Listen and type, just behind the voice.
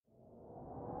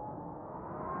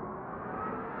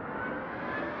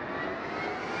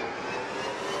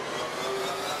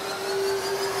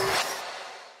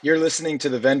You're listening to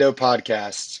the Vendo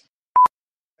Podcast.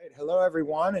 Right, hello,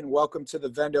 everyone, and welcome to the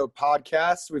Vendo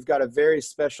Podcast. We've got a very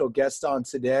special guest on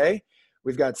today.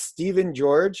 We've got Stephen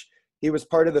George. He was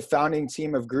part of the founding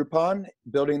team of Groupon,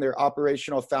 building their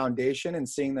operational foundation and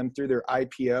seeing them through their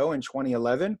IPO in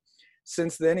 2011.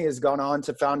 Since then, he has gone on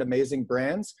to found Amazing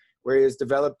Brands, where he has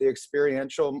developed the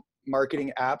experiential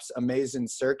marketing apps Amaze and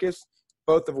Circus,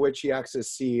 both of which he acts as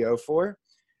CEO for.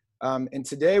 And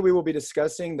today we will be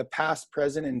discussing the past,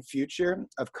 present, and future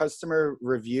of customer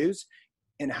reviews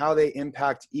and how they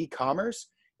impact e-commerce,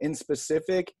 in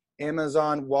specific,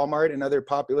 Amazon, Walmart, and other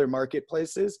popular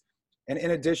marketplaces. And in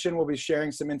addition, we'll be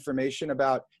sharing some information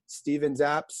about Stephen's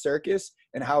app, Circus,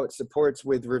 and how it supports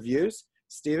with reviews.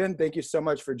 Stephen, thank you so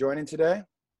much for joining today.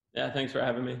 Yeah, thanks for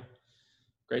having me.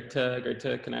 Great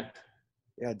to connect.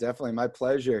 Yeah, definitely. My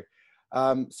pleasure.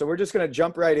 So we're just going to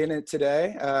jump right in it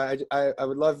today. I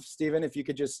would love, Stephen, if you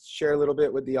could just share a little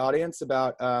bit with the audience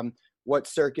about what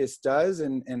Circus does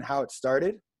and how it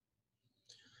started.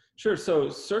 Sure. So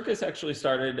Circus actually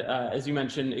started, as you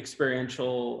mentioned,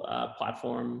 experiential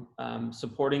platform,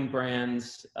 supporting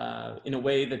brands in a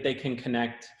way that they can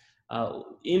connect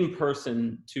in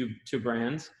person to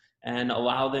brands and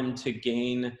allow them to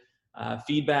gain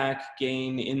feedback,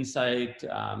 gain insight,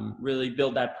 really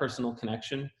build that personal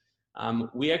connection.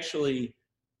 We actually,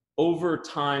 over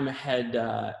time, had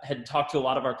talked to a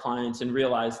lot of our clients and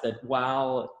realized that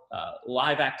while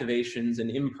live activations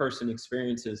and in-person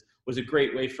experiences was a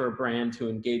great way for a brand to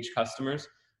engage customers,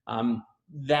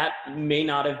 that may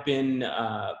not have been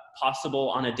possible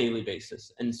on a daily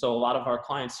basis. And so a lot of our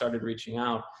clients started reaching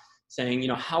out saying,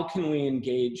 how can we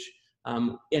engage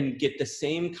and get the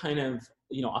same kind of,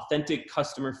 authentic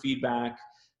customer feedback,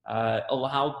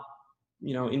 allow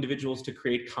individuals to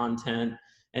create content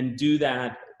and do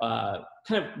that kind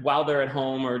of while they're at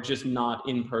home or just not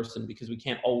in person, because we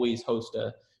can't always host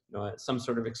some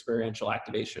sort of experiential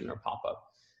activation or pop-up.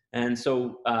 And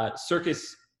so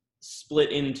Circus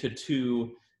split into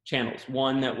two channels.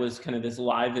 One that was kind of this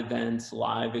live events,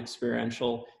 live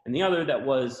experiential, and the other that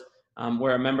was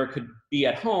where a member could be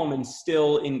at home and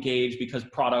still engage, because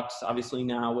products, obviously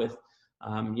now with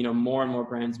more and more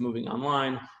brands moving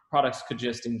online, products could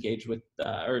just engage with,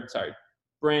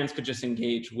 brands could just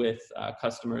engage with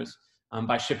customers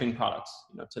by shipping products,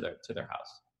 to their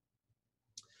house.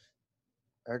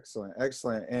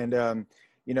 Excellent. And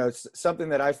something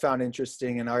that I found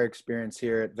interesting in our experience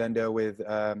here at Vendo with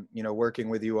working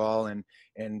with you all and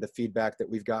the feedback that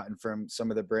we've gotten from some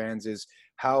of the brands is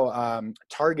how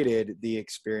targeted the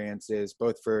experience is,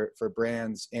 both for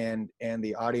brands and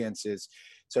the audiences.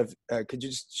 So could you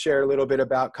just share a little bit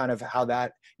about kind of how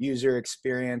that user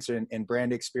experience and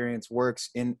brand experience works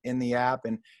in the app,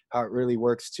 and how it really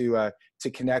works to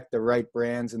connect the right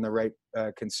brands and the right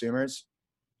consumers?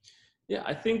 Yeah,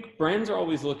 I think brands are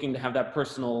always looking to have that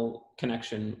personal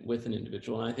connection with an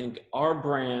individual. And I think our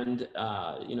brand,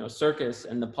 Circus,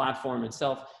 and the platform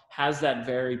itself has that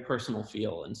very personal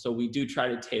feel. And so we do try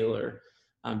to tailor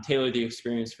the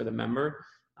experience for the member.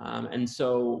 And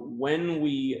so when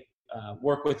we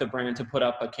work with a brand to put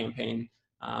up a campaign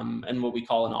and what we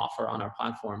call an offer on our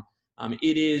platform,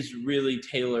 it is really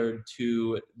tailored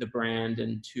to the brand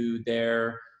and to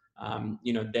their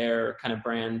kind of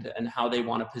brand and how they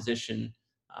want to position,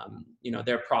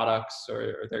 their products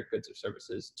or their goods or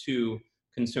services to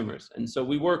consumers. And so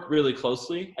we work really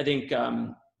closely. I think,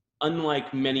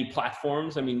 unlike many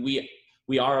platforms, I mean,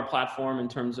 we are a platform in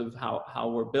terms of how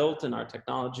we're built and our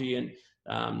technology and,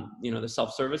 the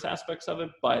self-service aspects of it.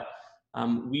 But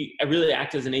I really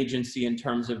act as an agency in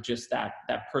terms of just that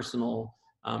personal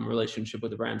relationship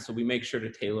with the brand. So we make sure to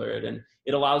tailor it, and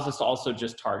it allows us to also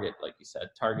just target, like you said,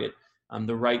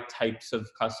 the right types of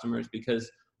customers, because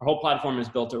our whole platform is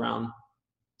built around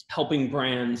helping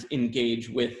brands engage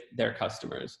with their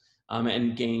customers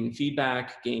and gain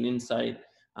feedback, gain insight,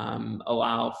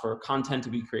 allow for content to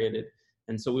be created.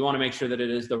 And so we want to make sure that it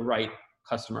is the right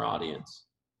customer audience.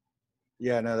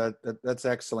 Yeah, no, that's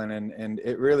excellent. And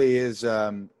it really is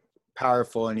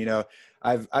powerful. And,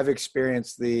 I've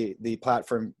experienced the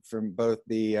platform from both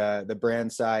the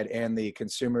brand side and the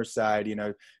consumer side,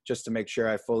 just to make sure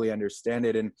I fully understand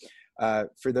it. And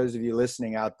for those of you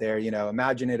listening out there,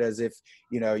 imagine it as if,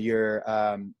 you're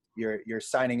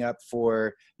signing up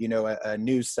for, a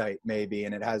news site maybe,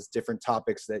 and it has different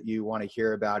topics that you want to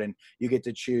hear about, and you get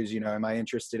to choose, am I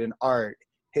interested in art,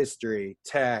 history,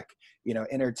 tech,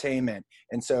 entertainment.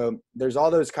 And so there's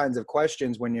all those kinds of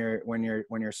questions when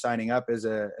you're signing up as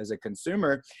a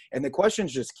consumer, and the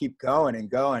questions just keep going and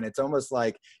going. It's almost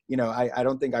like, I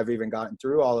don't think I've even gotten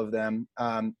through all of them.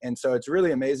 And so it's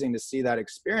really amazing to see that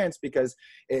experience, because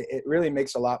it really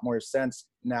makes a lot more sense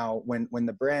now when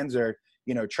the brands are,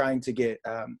 trying to get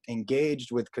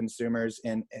engaged with consumers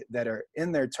and that are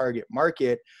in their target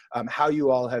market, how you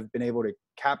all have been able to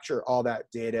capture all that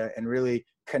data and really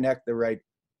connect the right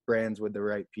brands with the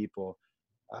right people.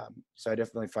 So I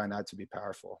definitely find that to be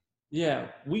powerful. Yeah,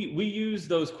 we use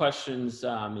those questions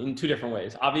in two different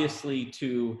ways. Obviously,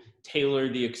 to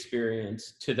tailor the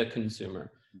experience to the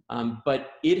consumer,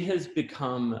 but it has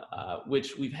become,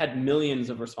 which we've had millions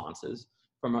of responses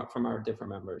from our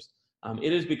different members.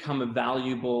 It has become a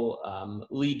valuable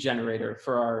lead generator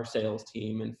for our sales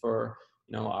team and for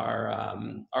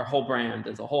our whole brand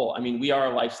as a whole. I mean, we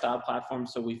are a lifestyle platform,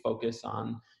 so we focus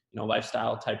on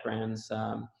lifestyle type brands.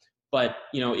 But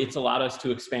it's allowed us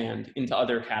to expand into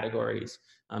other categories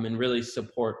and really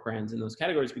support brands in those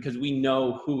categories, because we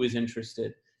know who is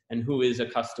interested and who is a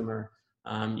customer.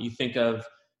 You think of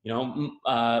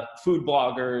food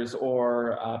bloggers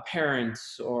or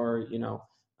parents or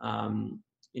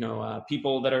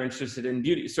people that are interested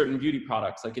in certain beauty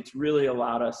products. Like, it's really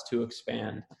allowed us to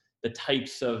expand the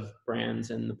types of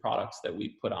brands and the products that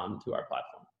we put onto our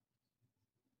platform.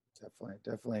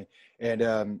 Definitely.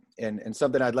 And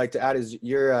something I'd like to add is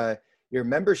your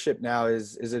membership now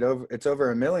it's over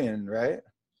 1 million, right?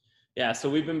 Yeah. So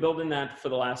we've been building that for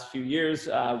the last few years.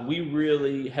 We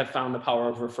really have found the power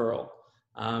of referral.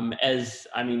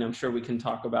 I'm sure we can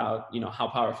talk about, how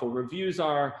powerful reviews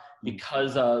are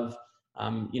because of,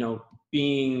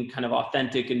 being kind of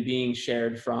authentic and being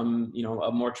shared from,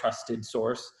 a more trusted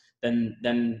source than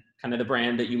kind of the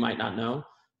brand that you might not know.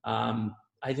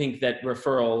 I think that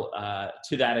referral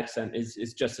to that extent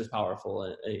is just as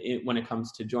powerful when it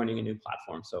comes to joining a new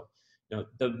platform. So,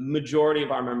 the majority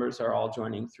of our members are all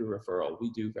joining through referral.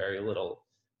 We do very little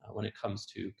when it comes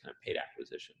to kind of paid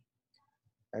acquisition.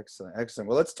 Excellent.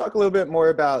 Well, let's talk a little bit more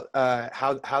about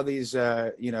how these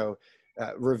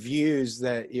reviews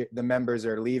that the members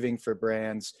are leaving for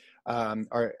brands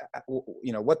are,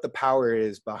 what the power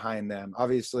is behind them.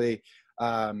 Obviously,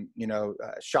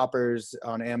 shoppers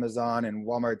on Amazon and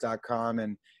Walmart.com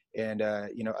and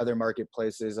other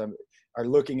marketplaces are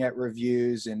looking at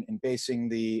reviews and basing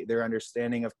their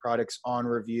understanding of products on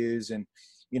reviews, and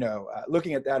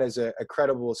looking at that as a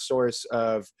credible source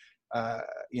of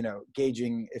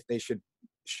gauging if they should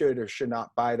or should not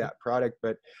buy that product.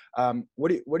 But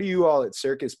what do you all at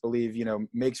Circus believe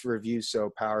makes reviews so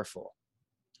powerful?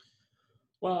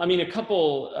 Well, I mean, a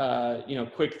couple,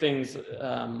 quick things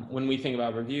when we think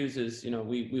about reviews is,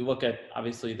 we look at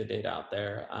obviously the data out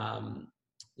there.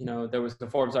 There was the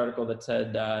Forbes article that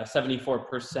said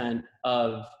 74%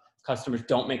 of customers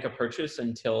don't make a purchase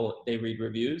until they read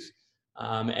reviews.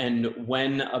 And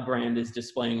when a brand is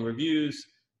displaying reviews,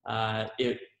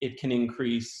 it can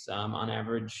increase on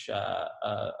average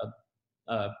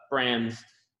a brand's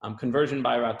conversion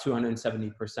by about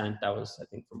 270%. That was, I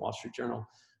think, from Wall Street Journal.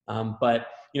 But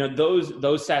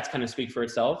those stats kind of speak for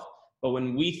itself. But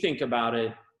when we think about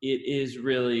it, it is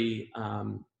really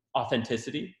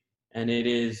authenticity, and it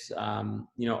is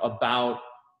about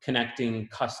connecting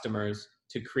customers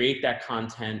to create that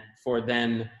content for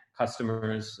then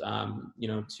customers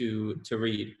to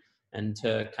read and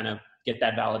to kind of get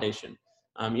that validation.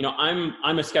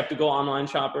 I'm a skeptical online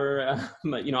shopper,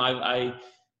 but I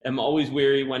am always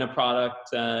weary when a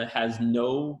product has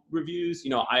no reviews.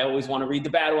 I always want to read the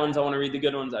bad ones. I want to read the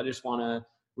good ones. I just want to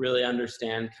really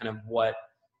understand kind of what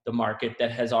the market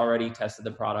that has already tested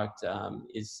the product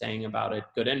is saying about it,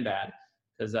 good and bad,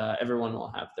 because everyone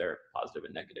will have their positive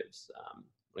and negatives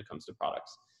when it comes to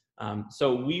products.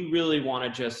 So we really want to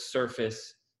just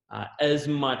surface as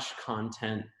much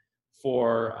content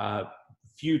for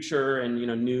future and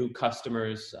new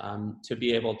customers to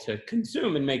be able to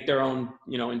consume and make their own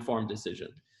informed decision.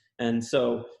 And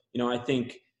so I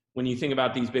think when you think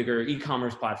about these bigger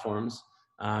e-commerce platforms,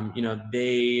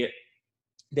 they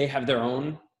have their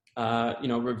own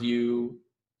review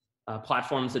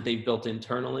platforms that they've built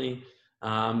internally,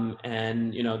 and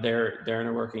their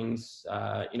inner workings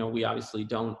we obviously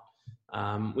don't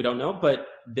know, but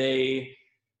they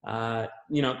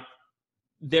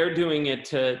they're doing it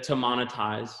to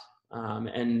monetize.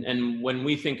 And when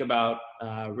we think about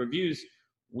reviews,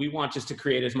 we want just to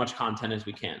create as much content as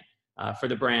we can for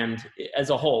the brand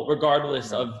as a whole,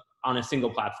 regardless of on a single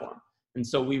platform. And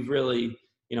so we've really,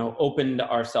 opened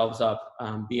ourselves up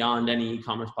beyond any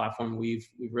e-commerce platform. We've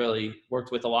really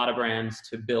worked with a lot of brands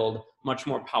to build much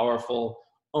more powerful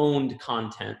owned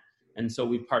content. And so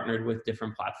we partnered with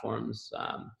different platforms,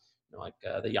 like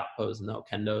the Yotpos and the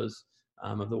Okendos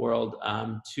of the world,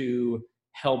 to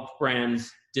help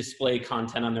brands display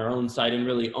content on their own site and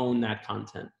really own that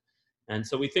content. And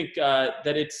so we think that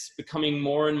it's becoming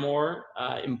more and more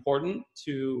important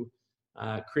to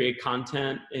create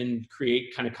content and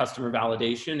create kind of customer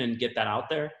validation and get that out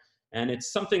there. And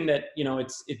it's something that,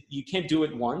 you can't do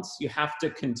it once. You have to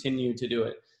continue to do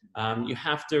it. You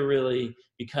have to really,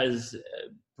 because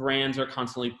brands are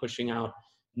constantly pushing out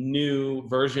new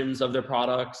versions of their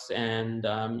products and,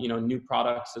 new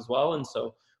products as well. And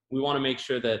so we want to make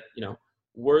sure that,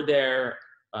 we're there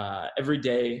every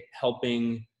day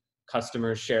helping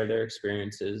customers share their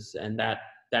experiences, and that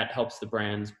helps the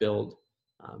brands build,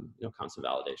 constant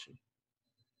validation.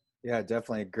 Yeah,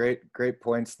 definitely. Great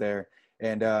points there.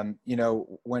 And,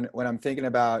 when I'm thinking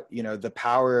about, the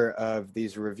power of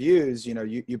these reviews,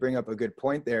 you bring up a good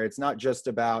point there. It's not just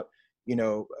about,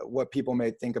 what people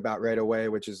may think about right away,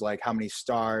 which is like how many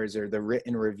stars or the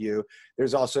written review.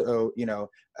 There's also,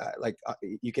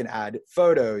 you can add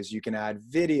photos, you can add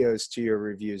videos to your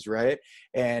reviews, right?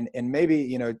 And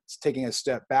maybe, it's taking a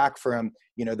step back from,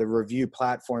 the review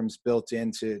platforms built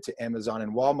into Amazon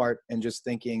and Walmart, and just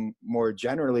thinking more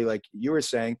generally, like you were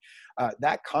saying,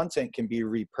 that content can be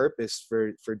repurposed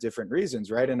for different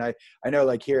reasons, right? And I know,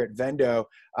 like here at Vendo,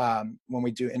 when we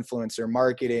do influencer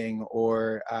marketing,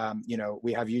 or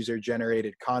we have user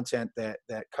generated content that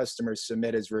customers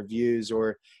submit as reviews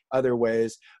or other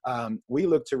ways, we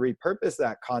look to repurpose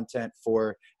that content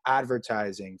for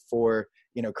advertising, for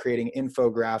creating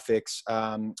infographics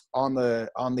on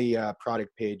the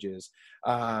product pages,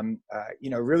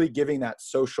 really giving that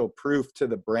social proof to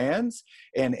the brands,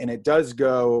 and it does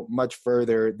go much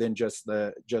further than just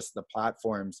the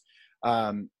platforms.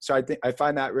 So I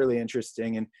find that really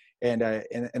interesting, and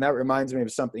that reminds me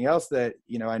of something else that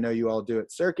I know you all do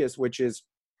at Circus, which is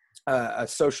a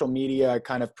social media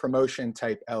kind of promotion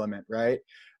type element, right?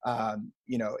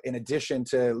 In addition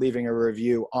to leaving a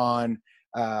review on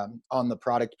the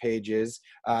product pages,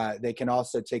 they can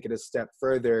also take it a step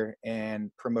further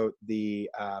and promote the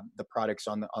products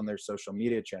on their social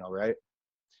media channel, right?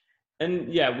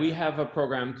 And yeah, we have a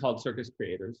program called Circus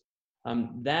Creators.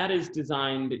 That is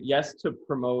designed, yes, to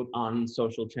promote on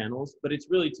social channels, but it's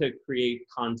really to create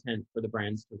content for the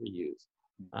brands to reuse.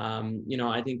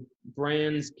 I think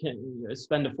brands can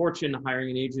spend a fortune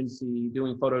hiring an agency,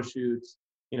 doing photo shoots,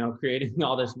 creating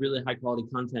all this really high quality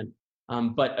content.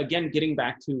 But again, getting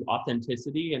back to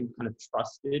authenticity and kind of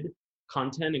trusted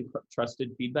content and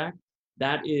trusted feedback,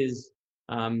 that is,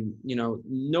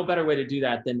 no better way to do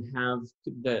that than have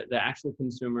the actual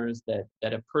consumers that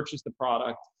have purchased the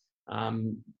product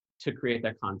to create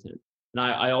that content. And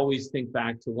I always think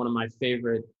back to one of my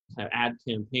favorite ad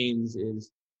campaigns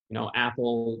is,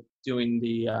 Apple doing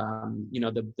the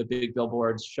big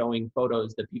billboards showing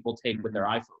photos that people take with their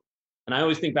iPhone. And I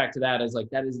always think back to that as like,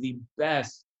 that is the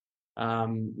best,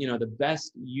 the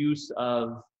best use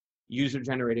of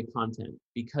user-generated content,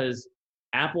 because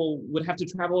Apple would have to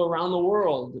travel around the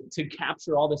world to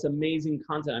capture all this amazing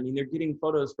content. I mean, they're getting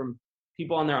photos from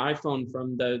people on their iPhone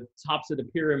from the tops of the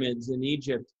pyramids in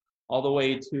Egypt all the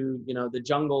way to, the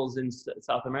jungles in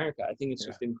South America. I think it's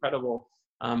just incredible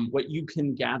what you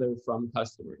can gather from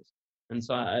customers. And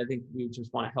so I think we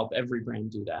just want to help every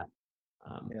brand do that.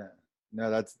 Yeah. No,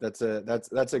 that's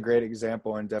a great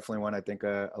example, and definitely one I think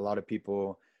a lot of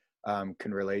people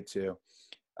can relate to.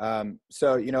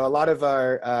 So a lot of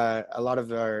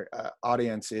our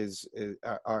audience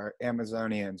are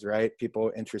Amazonians, right?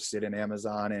 People interested in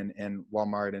Amazon and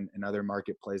Walmart and other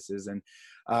marketplaces. And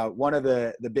one of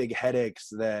the big headaches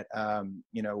that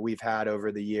we've had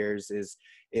over the years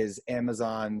is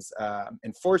Amazon's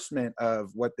enforcement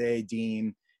of what they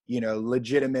deem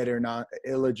legitimate or not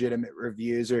illegitimate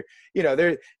reviews, or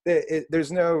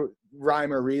there's no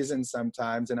rhyme or reason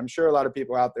sometimes. And I'm sure a lot of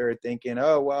people out there are thinking,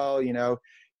 oh well,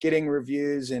 getting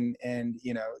reviews and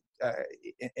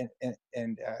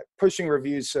pushing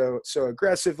reviews so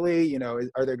aggressively,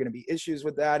 are there going to be issues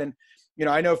with that? And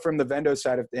I know from the Vendo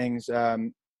side of things,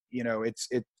 it's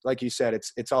like you said,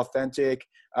 it's authentic.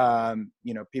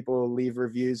 People leave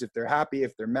reviews if they're happy,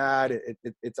 if they're mad,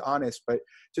 it's honest. But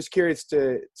just curious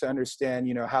to understand,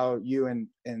 how you and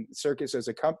Circus as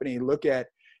a company look at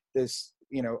this,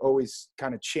 always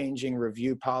kind of changing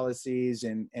review policies,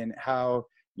 and how,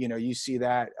 you see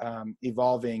that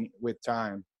evolving with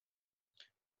time.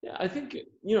 Yeah, I think,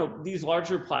 these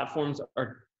larger platforms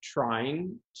are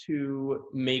trying to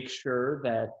make sure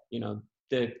that,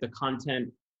 the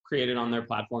content created on their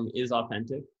platform is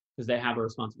authentic, because they have a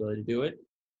responsibility to do it.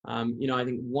 I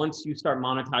think once you start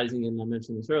monetizing, and I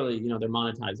mentioned this earlier, they're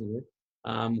monetizing it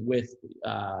with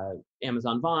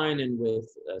Amazon Vine and with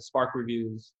Spark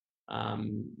Reviews,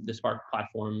 the Spark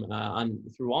platform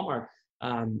through Walmart.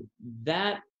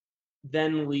 That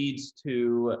then leads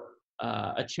to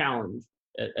a challenge,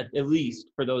 at least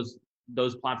for those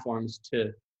platforms,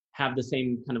 to have the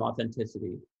same kind of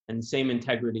authenticity and same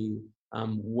integrity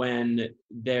when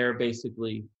they're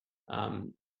basically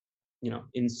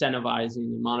incentivizing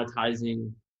and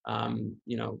monetizing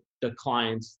the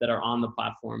clients that are on the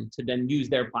platform to then use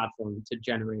their platform to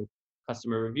generate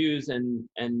customer reviews, and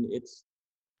it's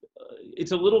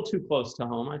a little too close to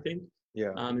home, I think.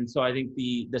 Yeah. And so I think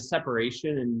the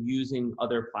separation and using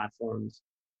other platforms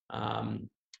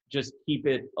just keep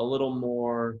it a little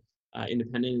more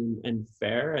independent and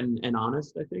fair and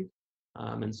honest, I think.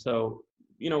 And so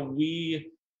we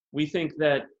think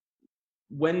that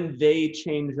when they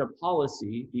change a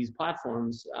policy, these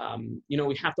platforms,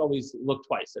 we have to always look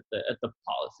twice at the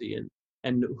policy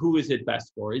and who is it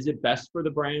best for? Is it best for the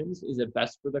brands? Is it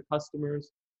best for the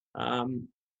customers?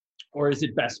 Or is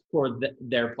it best for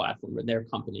their platform or their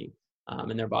company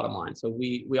and their bottom line? So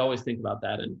we always think about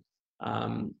that. And,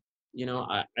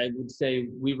 I would say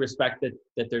we respect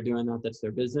that they're doing that. That's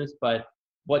their business. But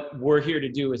what we're here to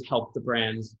do is help the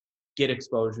brands get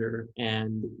exposure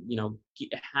and,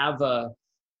 have a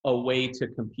way to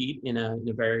compete in a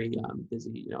very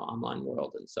busy, online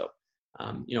world. And so,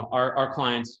 our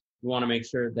clients, we want to make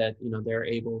sure that, they're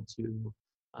able to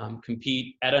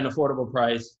compete at an affordable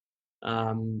price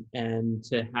and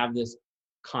to have this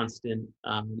constant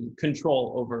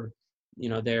control over,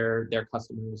 their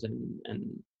customers.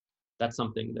 And that's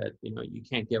something that, you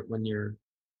can't get when you're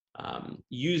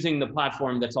using the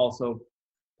platform that's also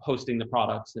hosting the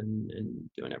products and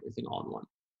doing everything all in one.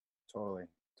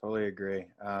 Totally agree.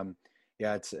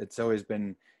 Yeah, it's always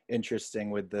been interesting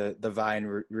with the Vine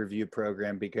review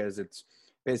program, because it's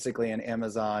basically an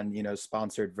Amazon,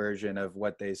 sponsored version of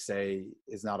what they say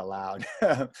is not allowed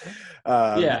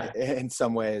in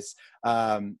some ways.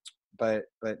 But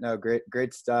no,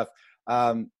 great stuff.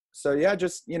 So yeah,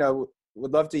 just,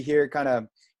 would love to hear kind of,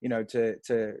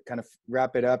 to kind of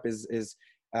wrap it up is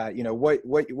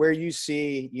where you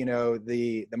see,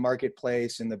 the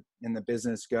marketplace and the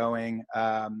business going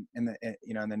in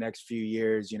the next few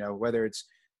years, whether it's,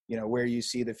 where you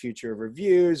see the future of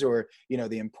reviews, or,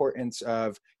 the importance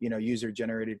of, user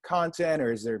generated content,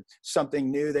 or is there something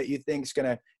new that you think is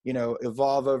going to,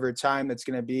 evolve over time that's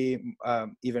going to be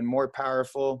even more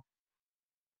powerful?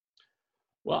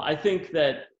 Well, I think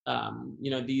that,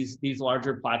 these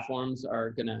larger platforms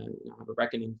are going to have a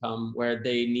reckoning come where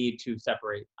they need to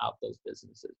separate out those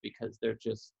businesses, because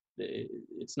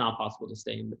it's not possible to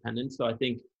stay independent. So I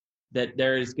think that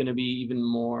there is going to be even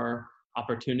more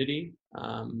opportunity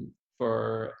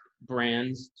for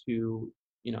brands to,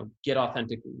 get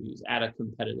authentic reviews at a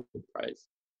competitive price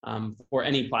for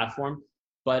any platform.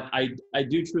 But I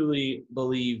do truly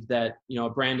believe that, a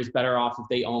brand is better off if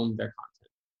they own their content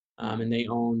and they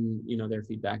own, their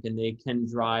feedback, and they can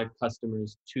drive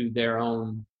customers to their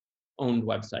owned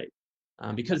website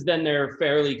because then they're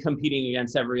fairly competing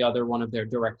against every other one of their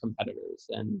direct competitors.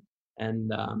 And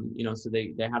so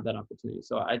they have that opportunity.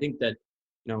 So I think that,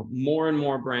 more and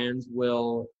more brands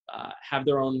will have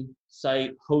their own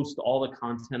site, host all the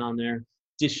content on there,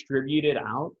 distribute it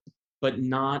out, but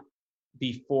not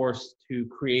be forced to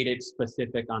create it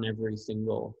specific on every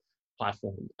single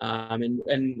platform.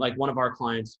 And like one of our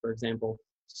clients, for example,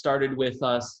 started with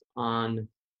us on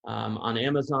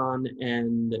Amazon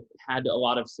and had a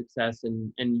lot of success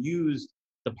and used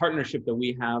the partnership that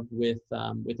we have with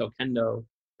Okendo,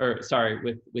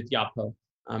 with Yapo.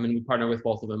 And we partner with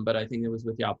both of them, but I think it was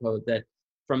with Yapo that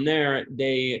from there,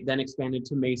 they then expanded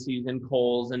to Macy's and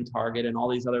Kohl's and Target and all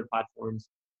these other platforms.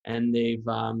 And they've,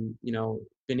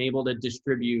 been able to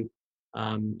distribute,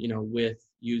 with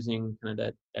using kind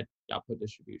of that Yapo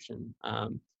distribution.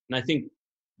 And I think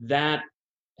that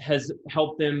has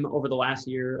helped them over the last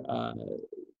year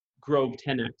grow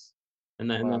 10x.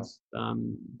 And then that's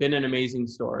been an amazing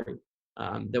story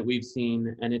that we've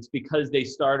seen. And it's because they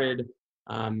started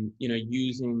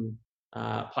using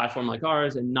a platform like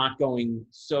ours and not going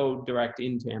so direct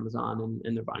into Amazon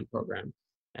and their Vine program.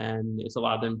 And it's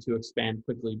allowed them to expand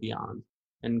quickly beyond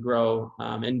and grow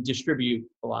and distribute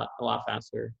a lot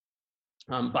faster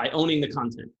by owning the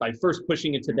content, by first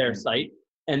pushing it to their site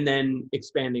and then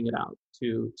expanding it out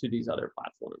to these other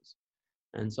platforms.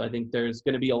 And so I think there's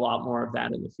going to be a lot more of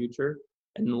that in the future,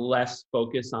 and less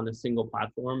focus on a single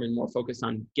platform and more focus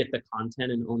on get the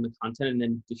content and own the content and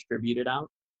then distribute it out.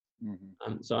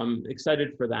 So I'm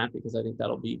excited for that, because I think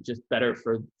that'll be just better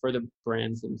for the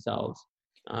brands themselves.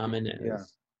 and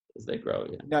as they grow.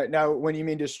 Yeah. Now, when you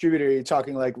mean distributor, are you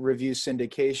talking like review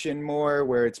syndication more,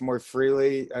 where it's more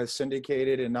freely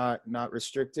syndicated and not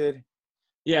restricted?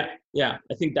 Yeah.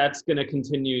 I think that's going to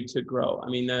continue to grow. I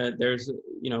mean, there's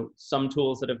some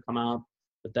tools that have come out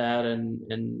with that, and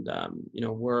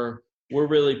we're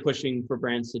really pushing for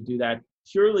brands to do that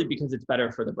purely because it's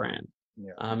better for the brand.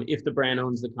 Yeah. If the brand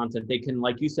owns the content, they can,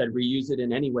 like you said, reuse it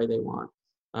in any way they want.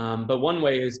 But one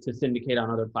way is to syndicate on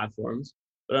other platforms,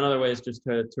 but another way is just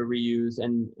to reuse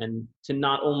and to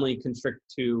not only constrict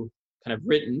to kind of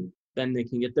written, then they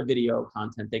can get the video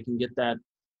content, they can get that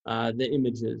the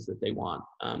images that they want,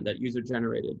 that user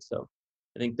generated. So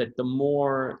I think that the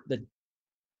more that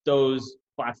those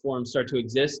platforms start to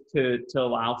exist to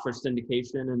allow for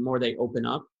syndication, and more they open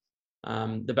up,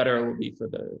 the better it will be for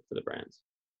the brands.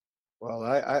 Well,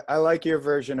 I like your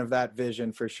version of that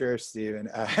vision for sure, Steven.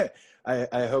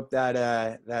 I hope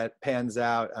that pans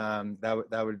out.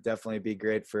 That would definitely be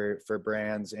great for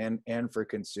brands and for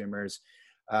consumers.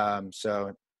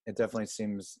 So it definitely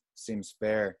seems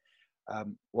fair.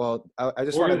 Well, I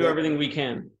just want to do everything we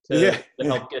can to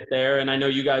help get there, and I know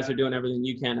you guys are doing everything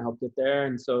you can to help get there.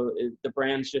 And so the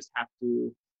brands just have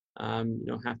to,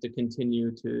 have to continue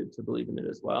to believe in it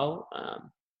as well.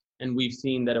 And we've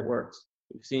seen that it works.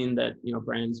 We've seen that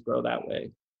brands grow that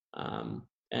way,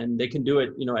 and they can do it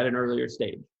at an earlier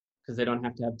stage because they don't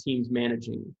have to have teams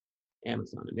managing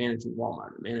Amazon and managing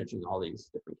Walmart and managing all these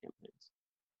different campaigns.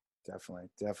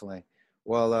 Definitely.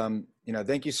 Well,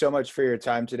 thank you so much for your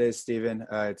time today, Steven.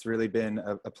 It's really been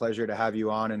a pleasure to have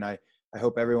you on, and I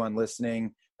hope everyone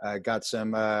listening got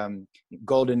some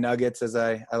golden nuggets, as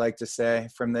I like to say,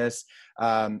 from this.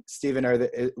 Steven,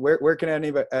 where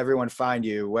can everyone find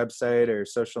you? Website or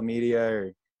social media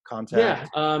or contact?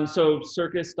 Yeah, so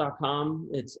surkus.com.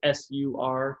 It's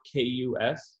surkus.com.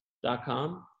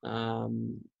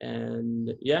 And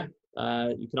you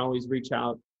can always reach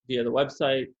out via the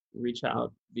website, reach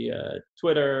out via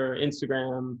Twitter,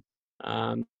 Instagram,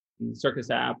 Surkus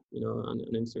app, on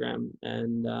Instagram.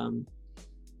 And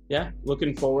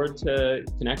looking forward to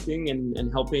connecting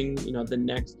and helping, the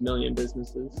next million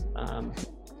businesses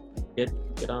get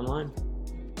online.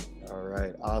 All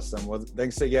right. Awesome. Well,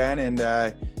 thanks again. And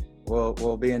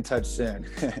we'll be in touch soon.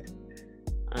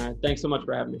 Thanks so much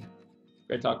for having me.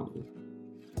 Great talking to you.